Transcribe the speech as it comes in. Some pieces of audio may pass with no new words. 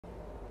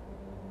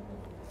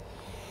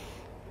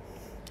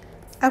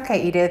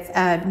Okay, Edith,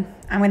 I'm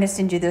going to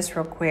send you this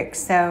real quick.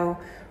 So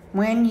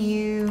when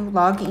you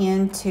log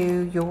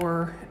into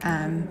your,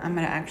 I'm going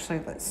to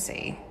actually, let's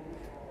see,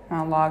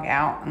 I'll log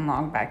out and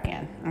log back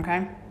in,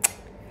 okay?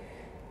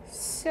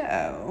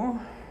 So,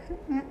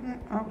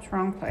 oh, it's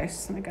wrong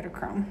place. Let me go to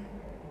Chrome.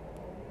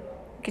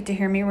 Get to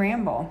hear me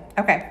ramble.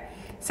 Okay,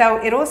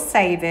 so it'll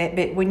save it,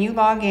 but when you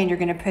log in, you're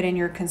going to put in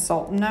your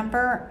consultant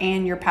number,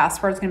 and your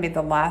password is going to be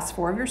the last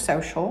four of your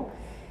social.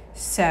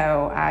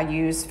 So I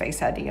use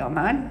Face ID on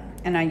mine,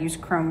 and I use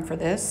Chrome for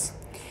this.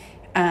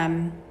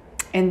 And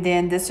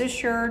then this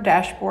is your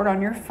dashboard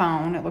on your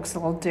phone. It looks a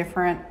little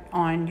different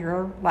on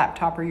your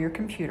laptop or your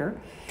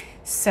computer.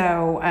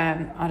 So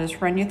I'll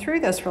just run you through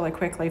this really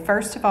quickly.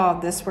 First of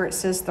all, this where it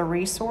says the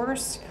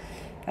resource,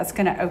 that's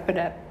going to open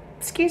up,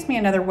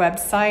 another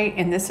website,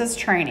 and this is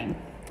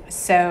training.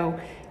 So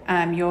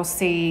you'll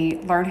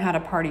see learn how to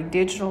party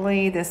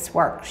digitally. This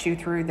walks you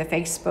through the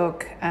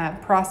Facebook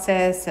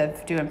process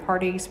of doing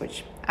parties,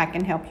 which I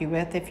can help you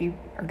with if you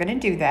are going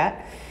to do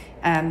that.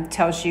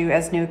 Tells you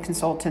as new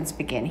consultants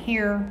begin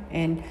here,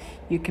 and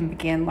you can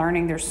begin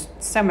learning. There's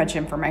so much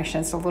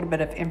information. It's a little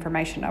bit of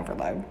information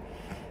overload.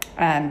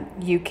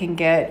 You can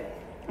get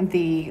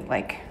the,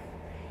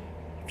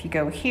 if you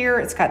go here,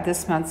 it's got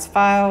this month's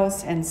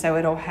files, and so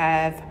it'll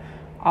have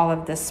all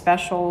of the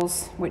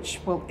specials, which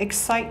will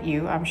excite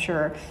you, I'm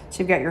sure. So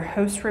you've got your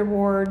host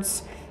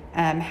rewards,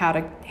 how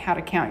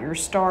to count your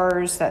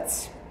stars.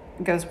 That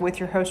goes with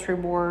your host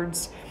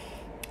rewards.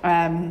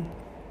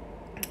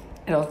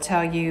 It'll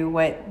tell you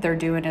what they're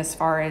doing as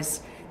far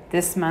as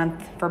this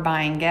month for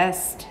buying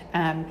guests.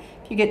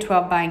 If you get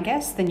 12 buying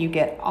guests, then you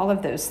get all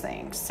of those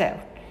things. So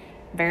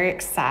very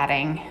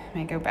exciting. Let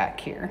me go back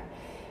here.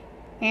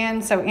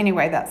 And so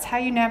anyway, that's how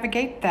you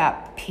navigate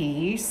that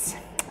piece.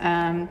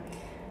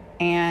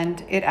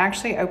 And it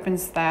actually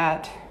opens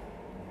that,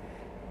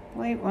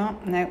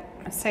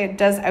 say it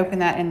does open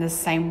that in the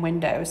same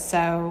window.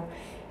 So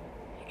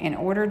in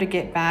order to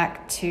get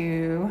back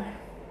to,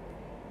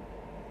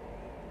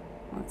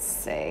 let's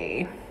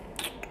see,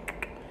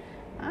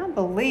 I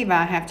believe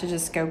I have to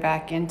just go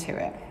back into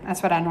it.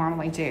 That's what I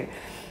normally do.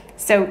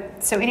 So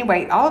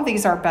anyway, all of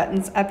these are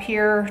buttons up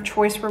here.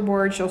 Choice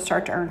rewards, you'll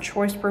start to earn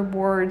choice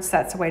rewards.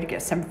 That's a way to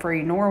get some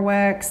free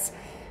Norwex.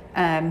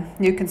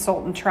 New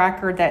consultant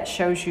tracker, that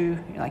shows you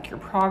your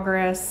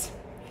progress,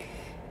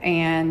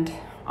 and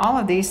all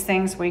of these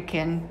things we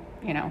can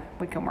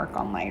work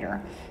on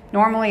later.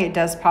 Normally it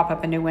does pop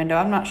up a new window.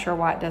 I'm not sure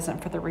why it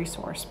doesn't for the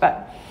resource,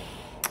 but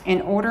in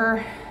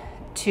order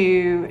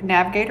to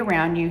navigate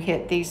around, you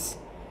hit these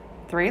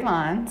three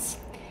lines,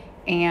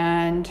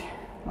 and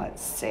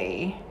let's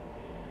see.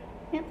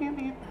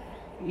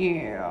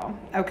 Yeah.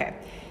 Okay.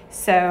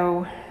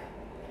 So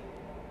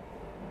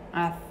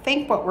I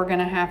think what we're going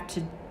to have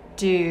to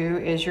do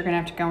is you're going to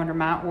have to go under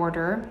my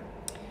order,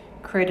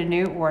 create a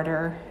new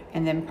order,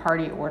 and then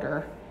party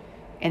order.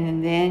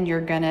 And then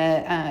you're going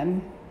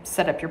to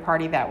set up your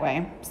party that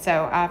way.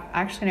 So I've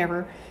actually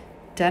never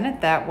done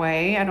it that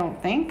way, I don't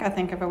think. I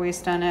think I've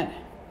always done it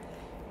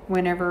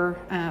whenever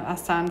I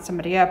sign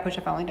somebody up, which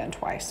I've only done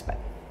twice. But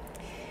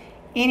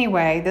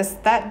anyway,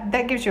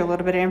 that gives you a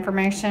little bit of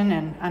information,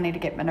 and I need to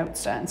get my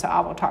notes done. So I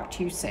will talk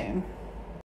to you soon.